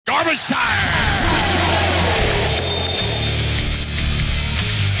Garbage time!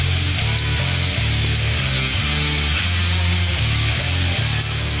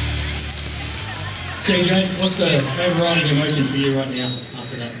 TJ, what's the overriding emotion for you right now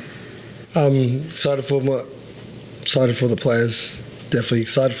after that? Excited for the players. Definitely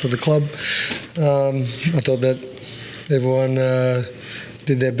excited for the club. I thought that everyone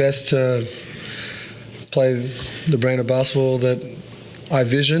did their best to play the brand of basketball that I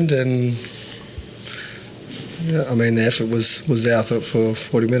visioned, and the effort was there for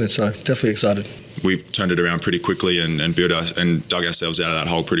 40 minutes. So definitely excited. We turned it around pretty quickly and dug ourselves out of that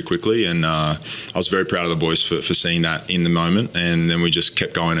hole pretty quickly, and I was very proud of the boys for seeing that in the moment, and then we just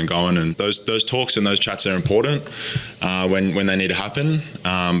kept going and going, and those talks and those chats are important when they need to happen,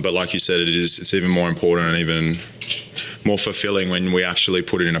 but like you said, it's even more important and even more fulfilling when we actually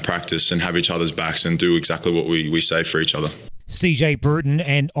put it into practice and have each other's backs and do exactly what we say for each other. CJ Bruton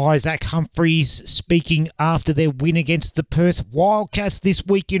and Isaac Humphries speaking after their win against the Perth Wildcats this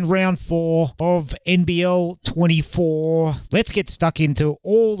week in round 4 of NBL 24. Let's get stuck into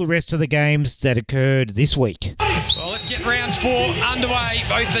all the rest of the games that occurred this week. Well, let's get round 4 underway.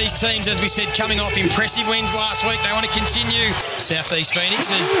 Both these teams, as we said, coming off impressive wins last week. They want to continue. Southeast Phoenix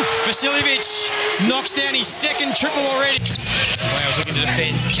as Vasiljevic knocks down his second triple already. Wales looking to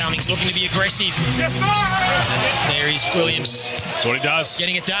defend. Cummings looking to be aggressive. There is Williams. That's what he does.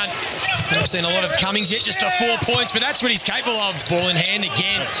 Getting it done. Haven't seen a lot of Cummings yet, just the 4 points, but that's what he's capable of. Ball in hand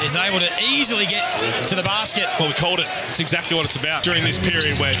again. Is able to easily get to the basket. Well, we called it. It's exactly what it's about. During this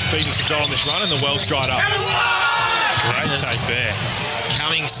period where Phoenix have gone on this run and the well's dried up. Great take there.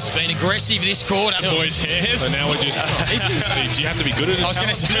 Cummings been aggressive this quarter. Boys' hairs. So now we're just... do you have to be good at it? I was going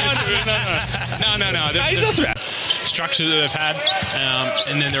to say... No. He's not about structure that they've had,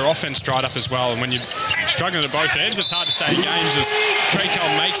 and then their offense dried up as well. And when you're struggling at both ends, it's hard to stay in games as Trey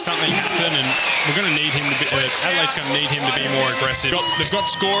Cole makes something happen, and we're going to need him to be... Adelaide's going to need him to be more aggressive. They've got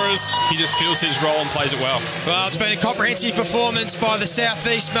scorers. He just feels his role and plays it well. Well, it's been a comprehensive performance by the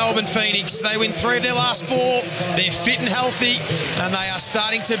Southeast Melbourne Phoenix. They win 3 of their last 4. They're fit and healthy, and they are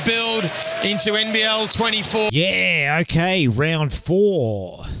starting to build into NBL 24. Yeah, okay, round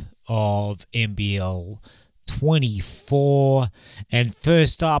 4 of NBL 24. And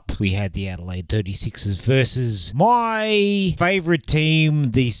first up, we had the Adelaide 36ers versus my favourite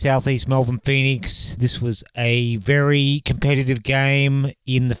team, the Southeast Melbourne Phoenix. This was a very competitive game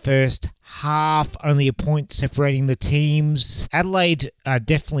in the first half, only a point separating the teams. Adelaide are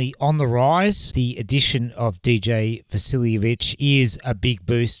definitely on the rise. The addition of DJ Vasiljevic is a big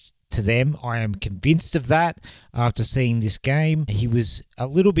boost to them. I am convinced of that after seeing this game. He was a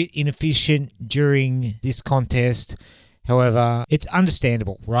little bit inefficient during this contest. However, it's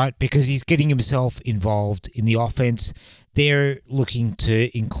understandable, right? Because he's getting himself involved in the offense. They're looking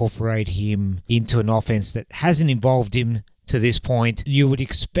to incorporate him into an offense that hasn't involved him to this point. You would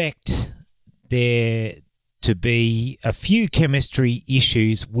expect there to be a few chemistry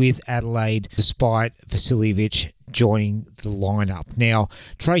issues with Adelaide despite Vasiljevic joining the lineup. Now,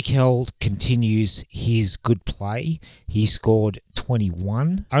 Trey Held continues his good play. He scored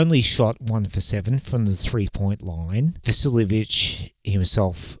 21, only shot 1 for 7 from the 3-point line. Vasiljevic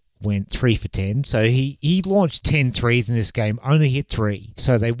himself went 3 for 10. So he launched 10 threes in this game, only hit 3.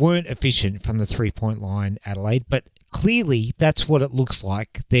 So they weren't efficient from the 3-point line, Adelaide, but clearly that's what it looks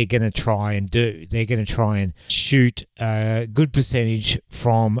like they're going to try and do. They're going to try and shoot a good percentage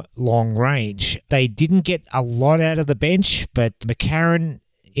from long range. They didn't get a lot out of the bench, but McCarron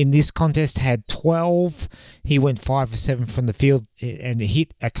in this contest had 12. He went 5 for 7 from the field and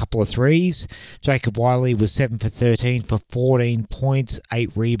hit a couple of threes. Jacob Wiley was 7 for 13 for 14 points, 8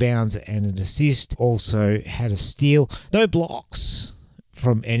 rebounds and an assist. Also had a steal. No blocks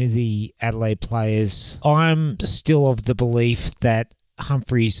from any of the Adelaide players. I'm still of the belief that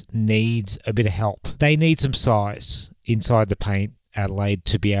Humphries needs a bit of help. They need some size inside the paint, Adelaide,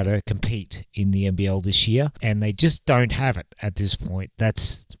 to be able to compete in the NBL this year, and they just don't have it at this point.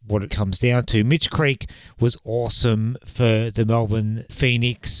 That's what it comes down to. Mitch Creek was awesome for the Melbourne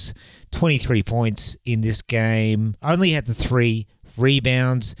Phoenix. 23 points in this game. Only had the 3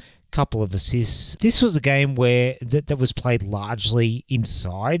 rebounds, couple of assists. This was a game where that was played largely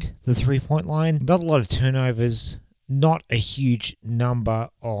inside the 3-point line. Not a lot of turnovers, not a huge number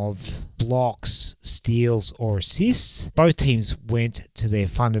of blocks, steals or assists. Both teams went to their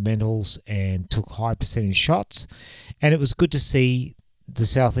fundamentals and took high percentage shots, and it was good to see the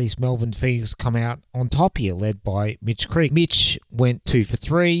Southeast Melbourne Phoenix come out on top here, led by Mitch Creek. Mitch went 2 for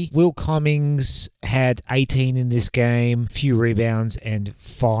 3. Will Cummings had 18 in this game, a few rebounds and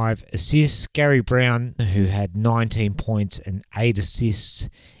 5 assists. Gary Brown, who had 19 points and 8 assists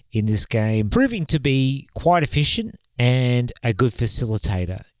in this game, proving to be quite efficient and a good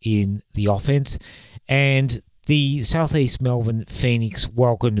facilitator in the offense. And the Southeast Melbourne Phoenix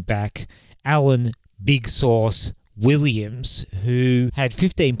welcomed back Alan Big Sauce Williams, who had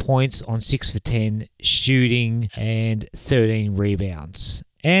 15 points on 6 for 10 shooting and 13 rebounds.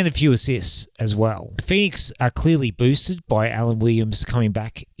 And a few assists as well. The Phoenix are clearly boosted by Alan Williams coming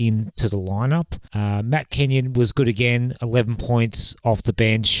back into the lineup. Matt Kenyon was good again, 11 points off the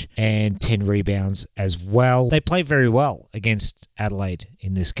bench and 10 rebounds as well. They played very well against Adelaide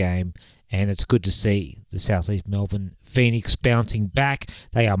in this game, and it's good to see the Southeast Melbourne Phoenix bouncing back.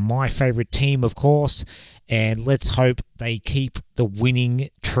 They are my favourite team, of course, and let's hope they keep the winning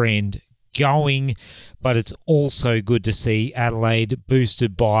trend going. But it's also good to see Adelaide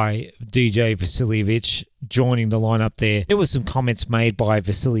boosted by DJ Vasiljevic joining the lineup there. There were some comments made by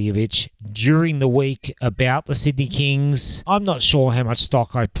Vasiljevic during the week about the Sydney Kings. I'm not sure how much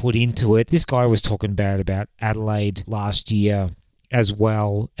stock I put into it. This guy was talking bad about Adelaide last year as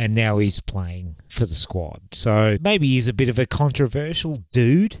well, and now he's playing for the squad. So maybe he's a bit of a controversial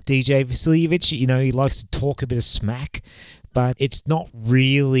dude, DJ Vasiljevic. You know, he likes to talk a bit of smack, but it's not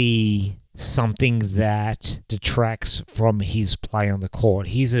really something that detracts from his play on the court.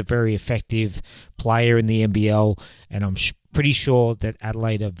 He's a very effective player in the NBL, and I'm pretty sure that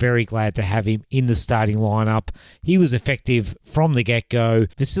Adelaide are very glad to have him in the starting lineup. He was effective from the get-go.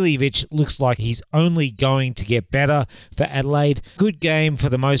 Vasiljevic looks like he's only going to get better for Adelaide. Good game for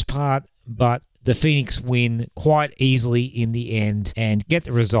the most part, but the Phoenix win quite easily in the end and get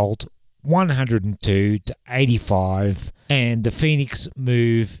the result 102-85, and the Phoenix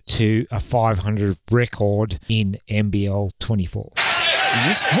move to a 500 record in NBL 24. And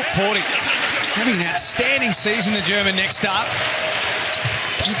this Hook Porting having an outstanding season, the German next up.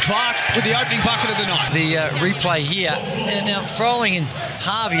 And Clark with the opening bucket of the night. The replay here. And now Froling and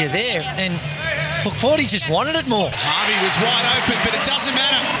Harvey are there, and Hook Porting just wanted it more. Harvey was wide open, but it doesn't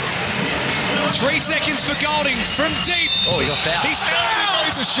matter. 3 seconds for Golding from deep. Oh, he got fouled. He's fouled.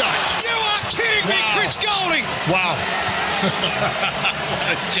 He's a shot. You are kidding me, Chris Golding. Wow.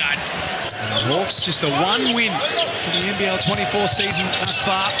 What a shot. And the Hawks just the one win for the NBL 24 season thus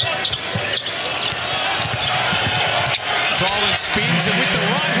far. Froling spins and with the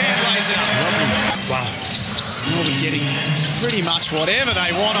right hand lays it up. Wow. Melbourne getting pretty much whatever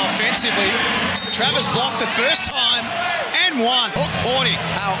they want offensively. Travers blocked the first time and won. Hook Porting.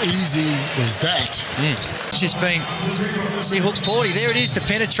 How easy is that? It's just been, see Hook Porting, there it is, the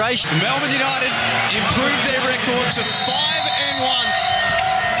penetration. Melbourne United improved their record to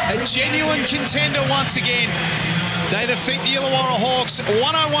 5-1. A genuine contender once again. They defeat the Illawarra Hawks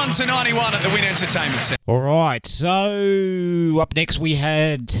 101-91 at the Wynn Entertainment Centre. All right, so up next we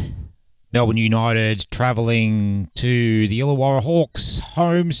had Melbourne United travelling to the Illawarra Hawks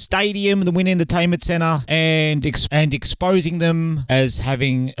home stadium, the Wynn Entertainment Centre, and exposing them as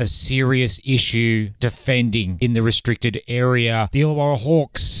having a serious issue defending in the restricted area. The Illawarra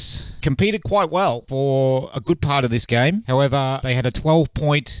Hawks competed quite well for a good part of this game. However, they had a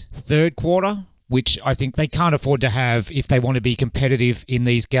 12-point third quarter, which I think they can't afford to have if they want to be competitive in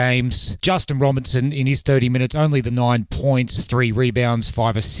these games. Justin Robinson, in his 30 minutes, only the 9 points, 3 rebounds,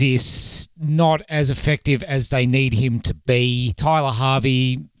 5 assists. Not as effective as they need him to be. Tyler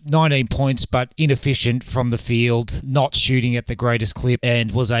Harvey, 19 points, but inefficient from the field, not shooting at the greatest clip,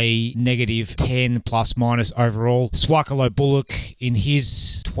 and was a negative 10 plus minus overall. Swakalo Bullock, in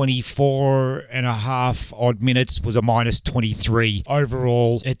his 24 and a half odd minutes, was a minus 23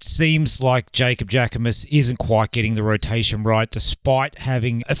 overall. It seems like Jacob Jackamus isn't quite getting the rotation right, despite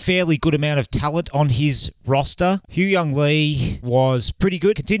having a fairly good amount of talent on his roster. Hugh Young Lee was pretty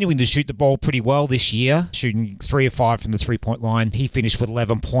good, continuing to shoot the ball pretty well this year, shooting 3 of 5 from the three-point line. He finished with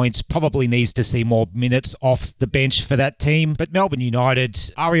 11 points, probably needs to see more minutes off the bench for that team. But Melbourne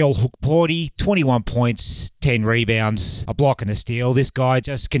United, Ariel Hookporty, 21 points, 10 rebounds, a block and a steal. This guy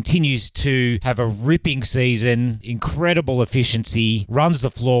just continues to have a ripping season, incredible efficiency, runs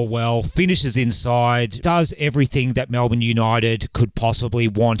the floor well, finishes inside, does everything that Melbourne United could possibly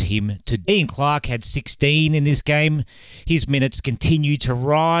want him to do. Ian Clark had 16 in this game. His minutes continue to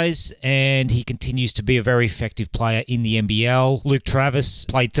rise, and he continues to be a very effective player in the NBL. Luke Travis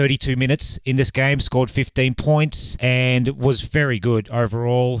played 32 minutes in this game, scored 15 points, and was very good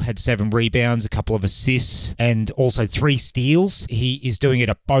overall. Had 7 rebounds, a couple of assists, and also 3 steals. He is doing it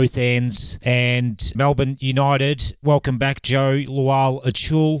at both ends. And Melbourne United, welcome back Joe Lual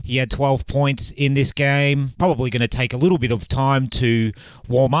Achul. He had 12 points in this game. Probably going to take a little bit of time to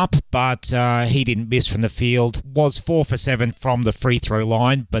warm up, but he didn't miss from the field. Was 4 for 7 from the free throw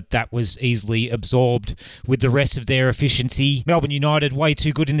line, but that was easily absorbed with the rest of their efficiency. Melbourne United way too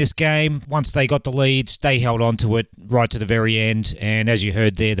too good in this game. Once they got the lead, they held on to it right to the very end. And as you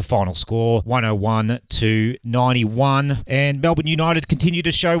heard there, the final score, 101-91. And Melbourne United continue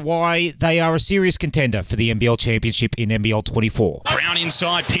to show why they are a serious contender for the NBL Championship in NBL 24. Brown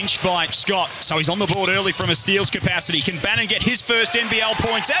inside, pinched by Scott. So he's on the board early from a steals capacity. Can Bannon get his first NBL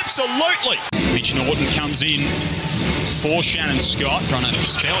points? Absolutely. Mitch Norton comes in for Shannon Scott, trying to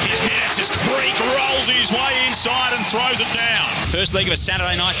spell his minutes as Creek rolls his way inside and throws it down. First leg of a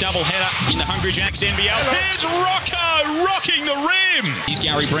Saturday night doubleheader in the Hungry Jacks NBL. Here's Rocco rocking the rim. Here's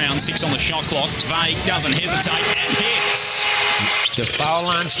Gary Brown, 6 on the shot clock. Vague doesn't hesitate and hits. The foul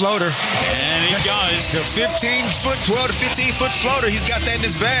line floater. And it goes. The 15-foot, 12 to 15-foot floater. He's got that in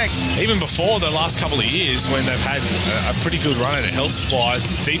his bag. Even before the last couple of years when they've had a pretty good run at it health-wise,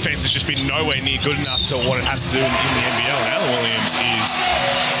 the defense has just been nowhere near good enough to what it has to do in the NBL. And Alan Williams is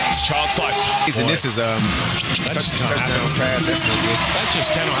child's play. And this is that just can't happen. Pass. That's no good. That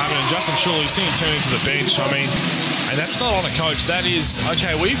just cannot happen. And Justin Schuller, you've seen him turn into the bench. I mean, and that's not on a coach. That is,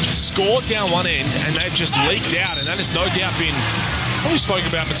 okay, we've scored down one end and they've just leaked out. And that has no doubt been what we spoke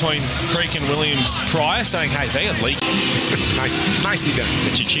about between Creek and Williams prior, saying, hey, they are leaking. Nicely done.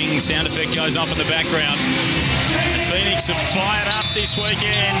 The cha-ching sound effect goes up in the background. The Phoenix have fired up this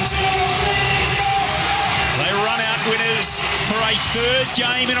weekend. They run out winners for a third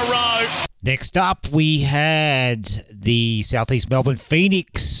game in a row. Next up, we had the Southeast Melbourne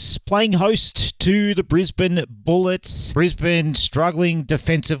Phoenix playing host to the Brisbane Bullets. Brisbane struggling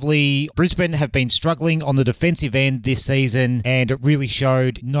defensively. Brisbane have been struggling on the defensive end this season, and it really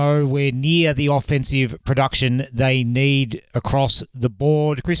showed nowhere near the offensive production they need across the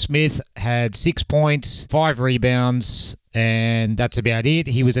board. Chris Smith had 6 points, 5 rebounds, and that's about it.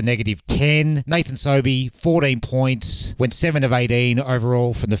 He was a -10. Nathan Sobey, 14 points, went 7 of 18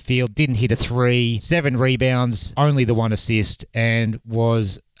 overall from the field, didn't hit a 3, 7 rebounds, only the 1 assist, and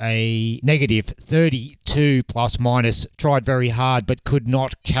was a -32 plus minus. Tried very hard but could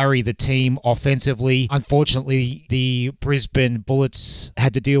not carry the team offensively. Unfortunately, the Brisbane Bullets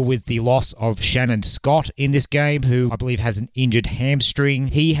had to deal with the loss of Shannon Scott in this game, who I believe has an injured hamstring.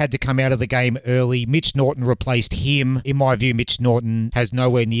 He had to come out of the game early. Mitch Norton replaced him. In my view, Mitch Norton has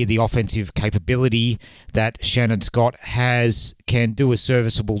nowhere near the offensive capability that Shannon Scott has. Can do a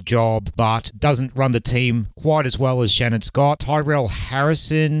serviceable job, but doesn't run the team quite as well as Shannon Scott. Tyrell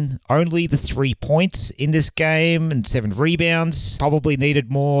Harrison, only the 3 points in this game and 7 rebounds. Probably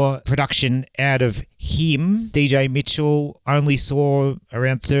needed more production out of him. DJ Mitchell only saw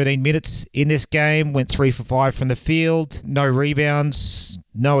around 13 minutes in this game, went 3 for 5 from the field. No rebounds,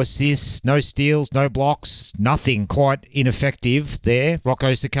 no assists, no steals, no blocks, nothing. Quite ineffective there.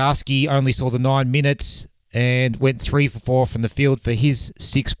 Rocco Sikorsky only saw the 9 minutes and went 3 for 4 from the field for his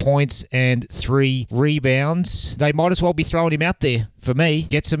 6 points and 3 rebounds. They might as well be throwing him out there for me.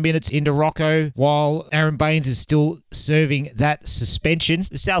 Get some minutes into Rocco while Aaron Baines is still serving that suspension.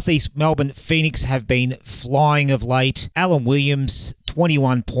 The Southeast Melbourne Phoenix have been flying of late. Alan Williams,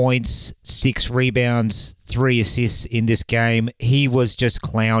 21 points, 6 rebounds, 3 assists in this game. He was just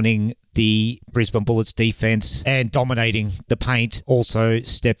clowning the Brisbane Bullets defense and dominating the paint. Also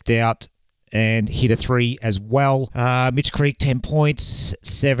stepped out and hit a 3 as well. Mitch Creek, 10 points,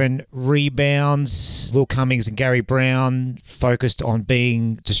 7 rebounds. Will Cummings and Gary Brown focused on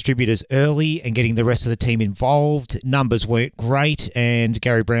being distributors early and getting the rest of the team involved. Numbers weren't great, and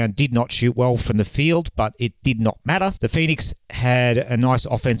Gary Brown did not shoot well from the field, but it did not matter. The Phoenix had a nice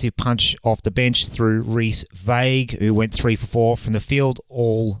offensive punch off the bench through Reese Vague, who went 3 for 4 from the field,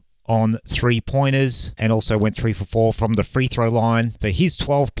 all on 3-pointers, and also went 3 for 4 from the free throw line for his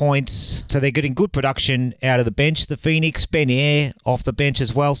 12 points. So they're getting good production out of the bench. The Phoenix, Ben Air off the bench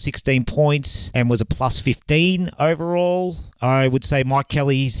as well, 16 points, and was a plus 15 overall. I would say Mike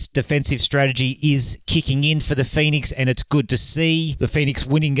Kelly's defensive strategy is kicking in for the Phoenix, and it's good to see. The Phoenix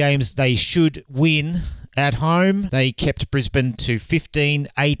winning games they should win at home. They kept Brisbane to 15,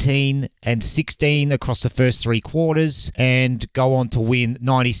 18 and 16 across the first 3 quarters and go on to win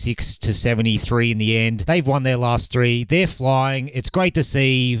 96-73 in the end. They've won their last 3. They're flying. It's great to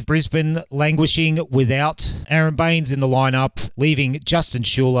see Brisbane languishing without Aaron Baines in the lineup, leaving Justin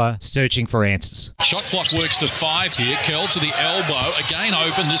Schuller searching for answers. Shot clock works to 5 here. Curl to the elbow. Again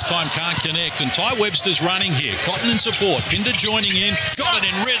open. This time can't connect. And Ty Webster's running here. Cotton in support. Pinder joining in. Got it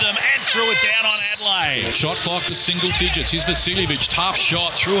in rhythm and threw it down on Adelaide. Shot clock to single digits. Here's Vasiljevic. Tough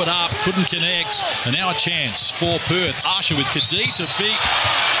shot. Threw it up. Couldn't connect. And now a chance for Perth. Asher with Kadee to beat.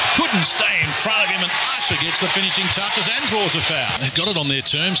 Couldn't stay in front of him. And Asher gets the finishing touches and draws a foul. They've got it on their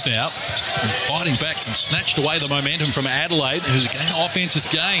terms now. And fighting back and snatched away the momentum from Adelaide, whose offense is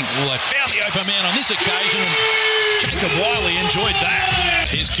gained. Well, they found the open man on this occasion. And Jacob Wiley enjoyed that.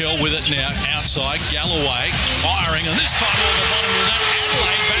 Here's Curl with it now outside. Galloway firing, and this time all the bottom of that.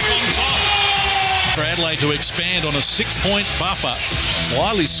 Adelaide back on top. For Adelaide to expand on a 6-point buffer.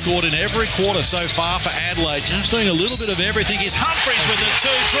 Wiley's scored in every quarter so far for Adelaide. Just doing a little bit of everything. Here's Humphreys with the 2,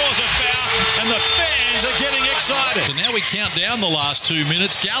 draws a foul, and the fans are getting excited. So now we count down the last 2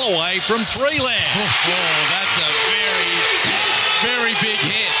 minutes. Galloway from Freeland. Oh, that's a very, very big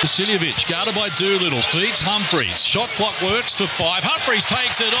hit. Vasiljevic, guarded by Doolittle, feeds Humphreys. Shot clock works to 5. Humphreys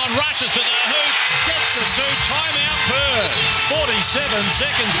takes it on, rushes to the hoop, gets the 2, timeout Perth. 47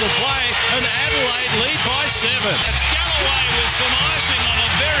 seconds to play, and Adelaide lead by 7. It's Galloway with some icing on a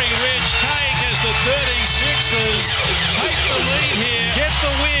very rich cake as the 36ers take the lead here, get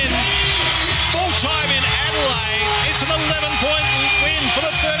the win. Full time in Adelaide. It's an 11-point win for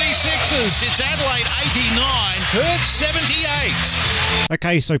the 36ers. It's Adelaide 89, Perth 78.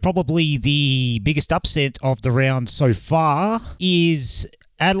 Okay, so probably the biggest upset of the round so far is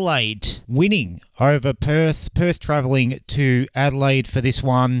Adelaide winning over Perth. Perth travelling to Adelaide for this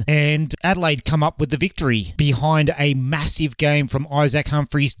one, and Adelaide come up with the victory behind a massive game from Isaac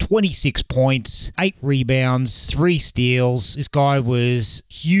Humphreys. 26 points, 8 rebounds, 3 steals. This guy was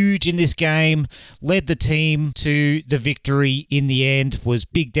huge in this game, led the team to the victory in the end, was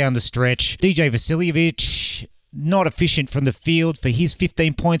big down the stretch. DJ Vasiljevic, not efficient from the field for his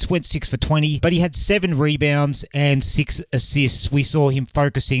 15 points, went 6 for 20, but he had 7 rebounds and 6 assists. We saw him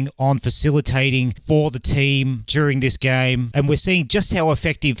focusing on facilitating for the team during this game, and we're seeing just how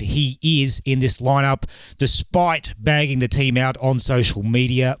effective he is in this lineup, despite bagging the team out on social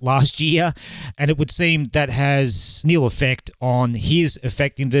media last year, and it would seem that has nil effect on his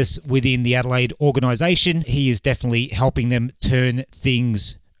effectiveness within the Adelaide organisation. He is definitely helping them turn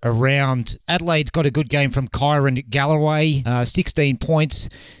things around. Adelaide got a good game from Kyron Galloway, 16 points,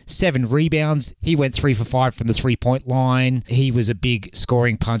 7 rebounds. He went 3 for 5 from the 3-point line. He was a big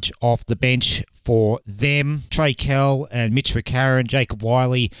scoring punch off the bench for them. Trey Kell and Mitch McCarron, Jacob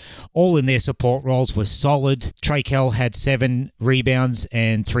Wiley, all in their support roles were solid. Trey Kell had 7 rebounds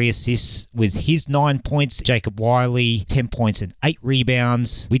and 3 assists with his 9 points. Jacob Wiley, 10 points and 8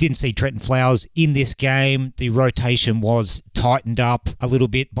 rebounds. We didn't see Trenton Flowers in this game. The rotation was tightened up a little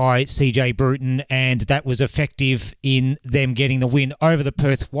bit by CJ Bruton, and that was effective in them getting the win over the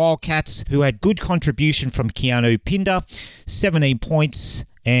Perth Wildcats, who had good contribution from Keanu Pinder, 17 points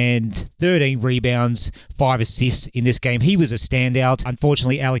and 13 rebounds, 5 assists in this game. He was a standout.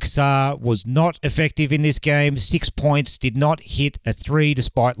 Unfortunately, Alex Sarr was not effective in this game. 6 points, did not hit a 3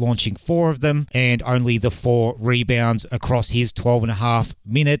 despite launching 4 of them, and only the 4 rebounds across his 12.5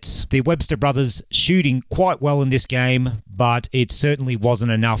 minutes. The Webster brothers shooting quite well in this game, but it certainly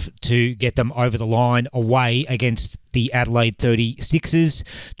wasn't enough to get them over the line away against the Adelaide 36ers.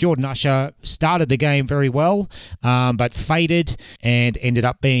 Jordan Usher started the game very well, but faded and ended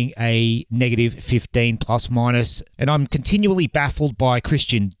up being a negative 15 plus minus. And I'm continually baffled by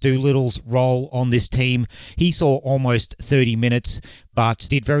Christian Doolittle's role on this team. He saw almost 30 minutes, but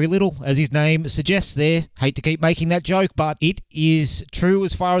did very little, as his name suggests there. Hate to keep making that joke, but it is true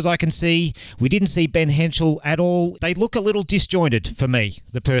as far as I can see. We didn't see Ben Henschel at all. They look a little disjointed for me,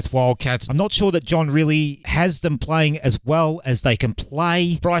 the Perth Wildcats. I'm not sure that John really has them playing as well as they can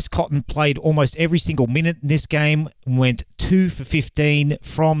play. Bryce Cotton played almost every single minute in this game, went 2 for 15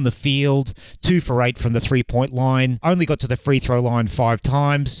 from the field, 2 for 8 from the 3-point line, only got to the free throw line 5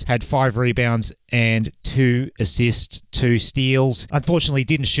 times, had 5 rebounds and 2 assists, 2 steals. Unfortunately,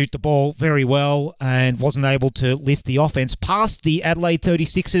 didn't shoot the ball very well and wasn't able to lift the offense past the Adelaide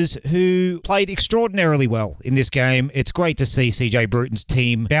 36ers, who played extraordinarily well in this game. It's great to see CJ Bruton's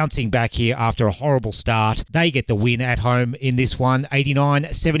team bouncing back here after a horrible start. They get the win at home in this one,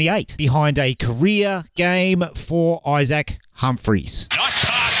 89-78, behind a career game for Isaac Humphreys. Nice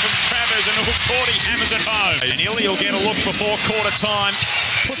pass from Travers, and Cordy hammers it home. And Illy will get a look before quarter time.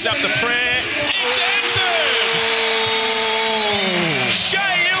 Puts up the prayer. It's answered! Shea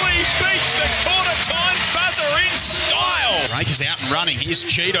Illy beats the quarter time buzzer in style. Rakers out and running. Here's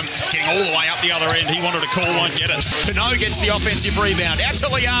Cheatham getting all the way up the other end. He wanted a call, won't get it. Pinot gets the offensive rebound. Out to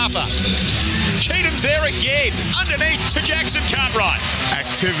Liafa. Cheatham's there again. Underneath to Jackson Cartwright.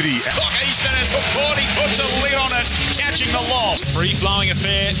 Activity. Clock Easton as Hukporti puts a lid on it, catching the lob. Free-flowing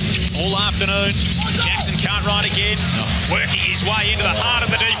affair all afternoon. Jackson Cartwright again, working his way into the heart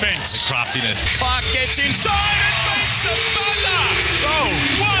of the defence. Craftiness. Clark gets inside and makes the buzzer.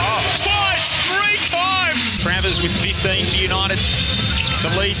 Once, twice, 3 times. Travers with 15 for United to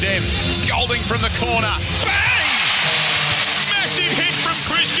lead them. Golding from the corner. Bang! Massive hit from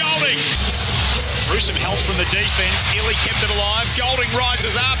Chris Golding. Through some help from the defence, Illy kept it alive. Golding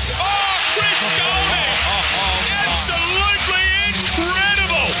rises up. Oh, Chris Golding! Absolutely incredible!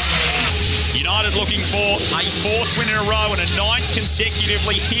 looking for a fourth win in a row and a ninth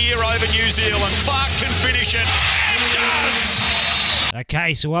consecutively here over New Zealand. Clark can finish it and does.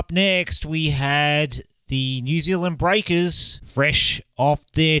 Okay, so up next we had the New Zealand Breakers, fresh off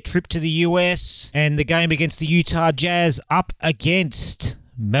their trip to the US, and the game against the Utah Jazz up against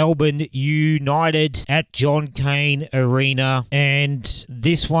Melbourne United at John Cain Arena. And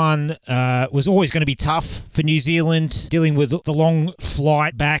this one was always going to be tough for New Zealand, dealing with the long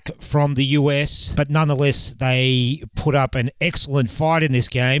flight back from the US. But nonetheless, they put up an excellent fight in this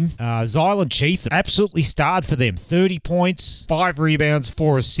game. Zylan Cheatham absolutely starred for them. 30 points, 5 rebounds,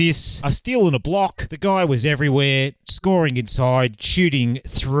 4 assists, a steal and a block. The guy was everywhere, scoring inside, shooting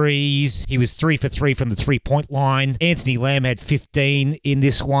threes. He was 3 for 3 from the three-point line. Anthony Lamb had 15 in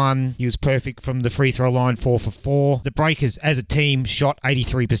this one. He was perfect from the free throw line, 4 for 4. The Breakers as a team shot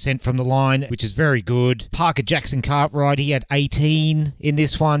 83% from the line, which is very good. Parker Jackson Cartwright, he had 18 in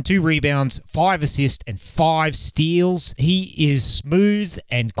this one. 2 rebounds, 5 assists, and 5 steals. He is smooth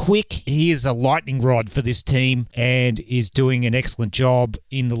and quick. He is a lightning rod for this team and is doing an excellent job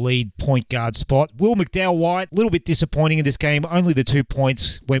in the lead point guard spot. Will McDowell-White, a little bit disappointing in this game. Only the 2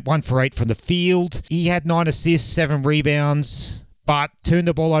 points, went 1 for 8 from the field. He had 9 assists, 7 rebounds, but turned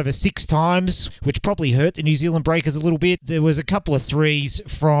the ball over 6 times, which probably hurt the New Zealand Breakers a little bit. There was a couple of threes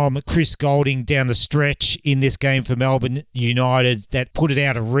from Chris Goulding down the stretch in this game for Melbourne United that put it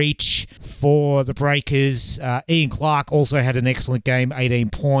out of reach for the Breakers. Ian Clark also had an excellent game, 18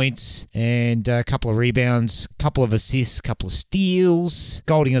 points and a couple of rebounds, a couple of assists, a couple of steals.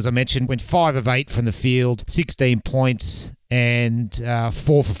 Goulding, as I mentioned, went 5 of 8 from the field, 16 points, and 4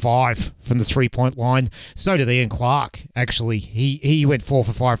 for 5 from the three-point line. So did Ian Clark, actually. He went 4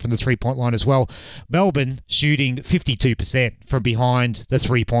 for 5 from the three-point line as well. Melbourne shooting 52% from behind the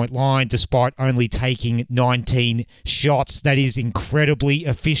three-point line, despite only taking 19 shots. That is incredibly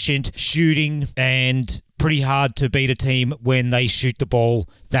efficient shooting and pretty hard to beat a team when they shoot the ball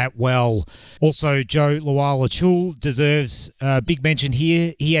that well. Also, Joe Luala-Chul deserves a big mention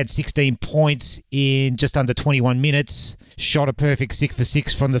here. He had 16 points in just under 21 minutes. Shot a perfect 6 for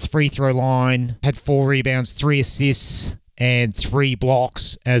 6 from the free throw line. Had 4 rebounds, 3 assists, and 3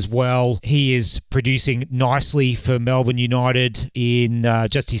 blocks as well. He is producing nicely for Melbourne United in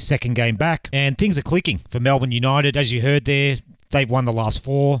just his second game back. And things are clicking for Melbourne United. As you heard there, they've won the last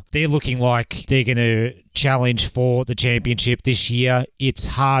 4. They're looking like they're going to challenge for the championship this year. It's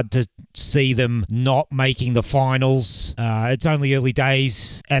hard to see them not making the finals. It's only early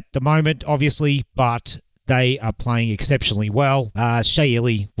days at the moment, obviously, but they are playing exceptionally well. Shea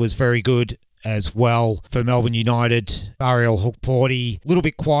Ili was very good as well for Melbourne United. Ariel Hookporty, a little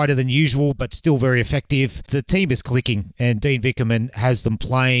bit quieter than usual, but still very effective. The team is clicking, and Dean Vickerman has them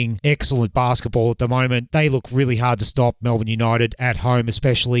playing excellent basketball at the moment. They look really hard to stop, Melbourne United, at home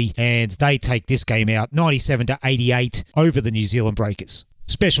especially, and they take this game out 97-88 over the New Zealand Breakers.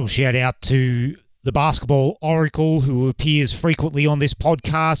 Special shout out to the Basketball Oracle, who appears frequently on this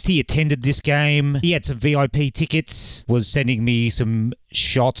podcast. He attended this game. He had some VIP tickets, was sending me some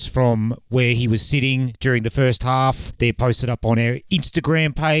shots from where he was sitting during the first half. They're posted up on our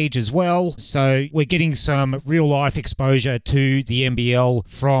Instagram page as well. So we're getting some real-life exposure to the NBL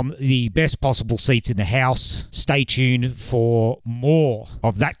from the best possible seats in the house. Stay tuned for more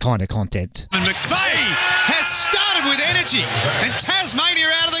of that kind of content. And McVeigh has started with energy, and Tasmania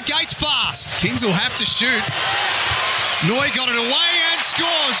out of the gates fast. Kings will have to shoot. Noy got it away and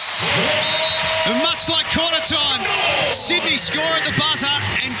scores. And much like quarter time, Sydney score at the buzzer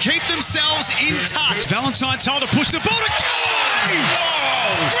and keep themselves in touch. Valentine told to push the ball to Galloway.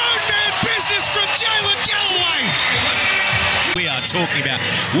 Grown man business from Jalen Galloway. We are talking about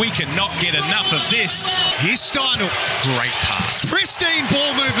we cannot get enough of this. Here's Steindl. Great pass. Pristine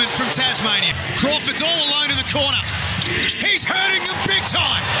ball movement from Tasmania. Crawford's all alone in the corner. He's hurting them big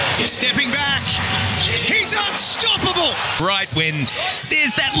time. Stepping back. He's unstoppable. Right when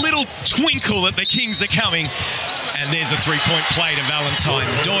there's that little twinkle that the Kings are coming. And there's a three-point play to Valentine.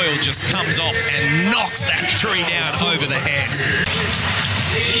 Doyle just comes off and knocks that 3 down over the head.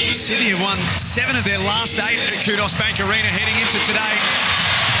 Sydney have won 7 of their last 8 at Kudos Bank Arena heading into today.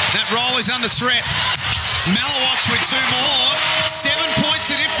 That roll is under threat. Malawatch with 2 more. 7 points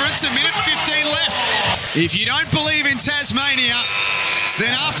the difference, 1 minute 15 left. If you don't believe in Tasmania,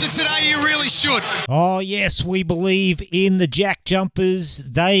 then after today you really should. Oh yes, we believe in the Jack Jumpers.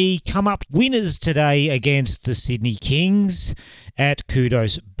 They come up winners today against the Sydney Kings. at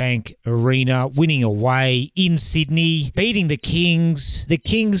Kudos Bank Arena, winning away in Sydney, beating the Kings. The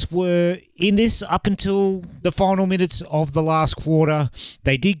Kings were in this up until the final minutes of the last quarter.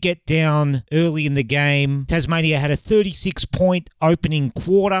 They did get down early in the game. Tasmania had a 36-point opening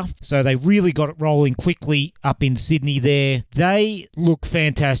quarter, so they really got it rolling quickly up in Sydney there. They look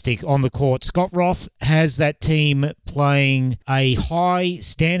fantastic on the court. Scott Roth has that team playing a high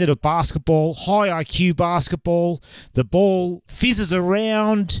standard of basketball, high IQ basketball. The ball fizzes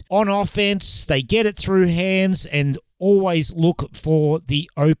around on offense. They get it through hands and always look for the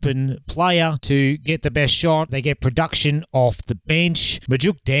open player to get the best shot. They get production off the bench.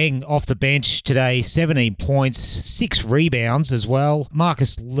 Majuk Deng off the bench today, 17 points, 6 rebounds as well.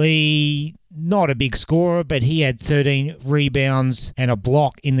 Marcus Lee, not a big scorer, but he had 13 rebounds and a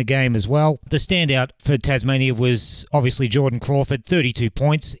block in the game as well. The standout for Tasmania was obviously Jordan Crawford, 32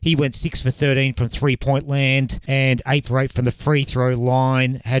 points. He went 6 for 13 from three-point land and 8 for 8 from the free throw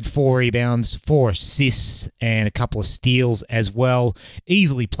line. Had 4 rebounds, 4 assists, and a couple of steals as well.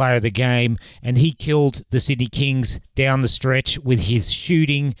 Easily player of the game, and he killed the Sydney Kings down the stretch with his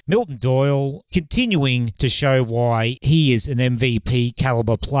shooting. Milton Doyle continuing to show why he is an MVP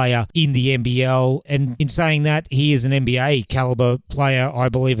caliber player in the NBL, and in saying that, he is an NBA caliber player, I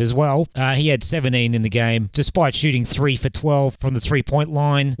believe, as well. He had 17 in the game. Despite shooting 3 for 12 from the three-point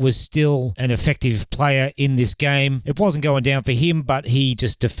line, was still an effective player in this game. It wasn't going down for him, but he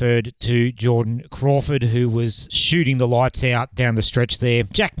just deferred to Jordan Crawford, who was shooting the lights out down the stretch there.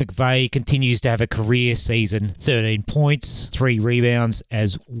 Jack McVeigh continues to have a career season. 13 points, 3 rebounds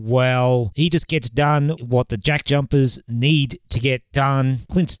as well. He just gets done what the Jack Jumpers need to get done.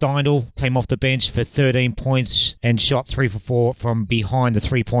 Clint Steindl came off the bench for 13 points and shot 3 for 4 from behind the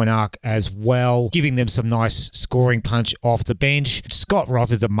three-point arc as well, giving them some nice scoring punch off the bench. Scott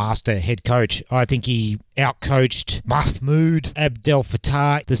Roth is a master head coach. I think he outcoached Mahmoud Abdel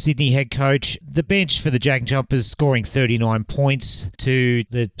Fattah, the Sydney head coach. The bench for the Jack Jumpers scoring 39 points to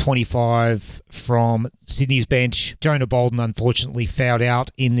the 25 from Sydney's bench. Jonah Bolden unfortunately fouled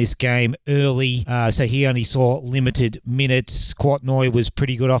out in this game early, so he only saw limited minutes. Quatnoy was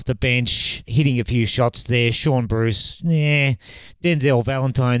pretty good off the bench, hitting a few shots there. Sean Bruce, Denzel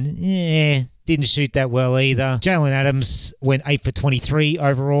Valentine, didn't shoot that well either. Jalen Adams went 8 for 23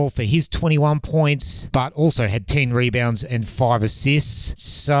 overall for his 21 points, but also had 10 rebounds and 5 assists.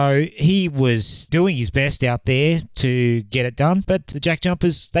 So he was doing his best out there to get it done. But the Jack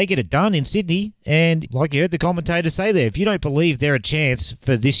Jumpers, they get it done in Sydney. And like you heard the commentator say there, if you don't believe they're a chance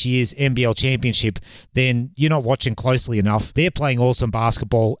for this year's NBL championship, then you're not watching closely enough. They're playing awesome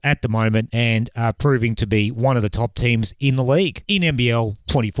basketball at the moment and are proving to be one of the top teams in the league in NBL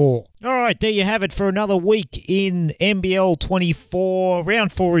 24. All right, there you have it for another week in NBL 24.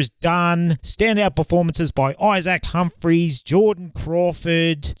 Round 4 is done. Standout performances by Isaac Humphries, Jordan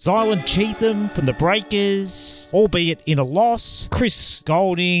Crawford, Zylan Cheatham from the Breakers, albeit in a loss. Chris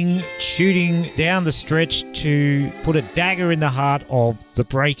Golding shooting down the stretch to put a dagger in the heart of the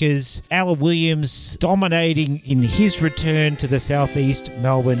Breakers. Alan Williams dominating in his return to the Southeast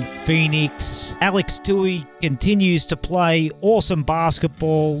Melbourne Phoenix. Alex Tui continues to play awesome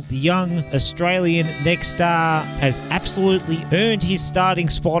basketball. The young Australian next star has absolutely earned his starting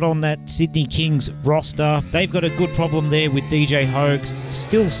spot on that Sydney Kings roster. They've got a good problem there with DJ Hogue,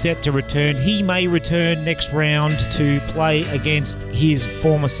 still set to return. He may return next round to play against his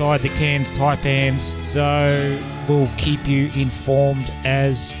former side, the Cairns Taipans. So we'll keep you informed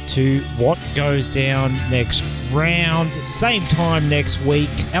as to what goes down next round. Same time next week.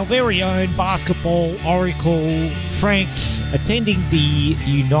 Our very own basketball oracle, Frank, attending the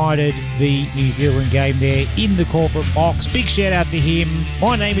United v New Zealand game there in the corporate box. Big shout out to him.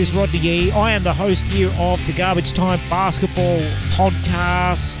 My name is Rodney E. I am the host here of the Garbage Time Basketball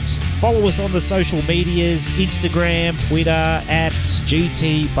Podcast. Follow us on the social medias, Instagram, Twitter, at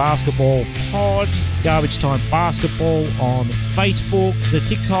GT Basketball Pod, Garbage Time Basketball on Facebook, the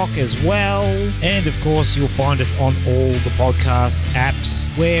TikTok as well. And of course, you'll find us on all the podcast apps,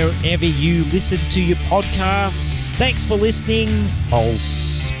 wherever you listen to your podcasts. Thanks for listening. I'll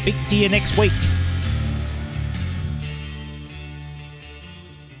speak to you next week.